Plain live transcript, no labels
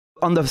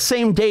On the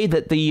same day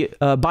that the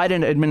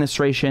Biden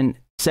administration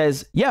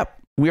says, yep,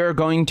 we are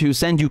going to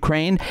send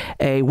Ukraine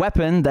a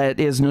weapon that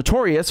is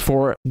notorious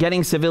for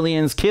getting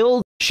civilians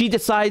killed, she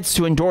decides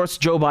to endorse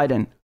Joe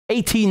Biden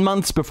 18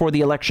 months before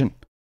the election.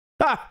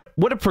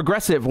 What a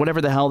progressive,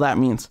 whatever the hell that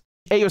means.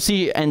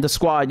 AOC and the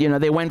squad, you know,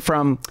 they went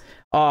from,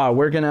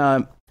 we're going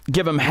to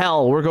give them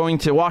hell. We're going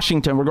to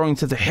Washington. We're going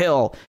to the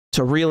Hill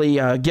to really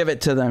give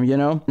it to them, you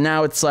know?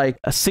 Now it's like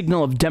a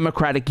signal of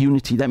democratic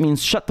unity. That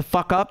means shut the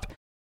fuck up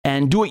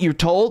and do what you're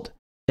told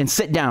and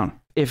sit down.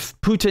 If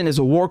Putin is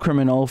a war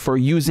criminal for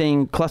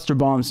using cluster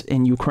bombs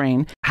in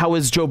Ukraine, how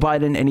is Joe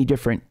Biden any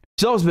different?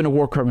 He's always been a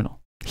war criminal.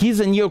 He's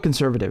a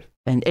neoconservative.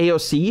 And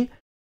AOC,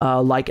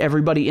 like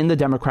everybody in the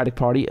Democratic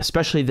Party,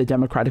 especially the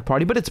Democratic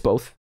Party, but it's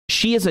both,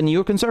 she is a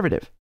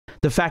neoconservative.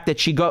 The fact that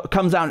she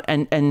comes out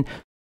and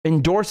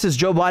endorses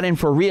Joe Biden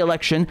for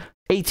re-election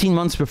 18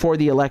 months before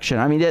the election.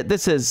 I mean,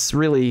 this is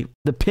really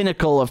the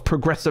pinnacle of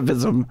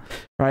progressivism,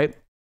 right?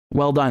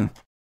 Well done.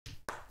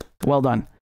 Well done.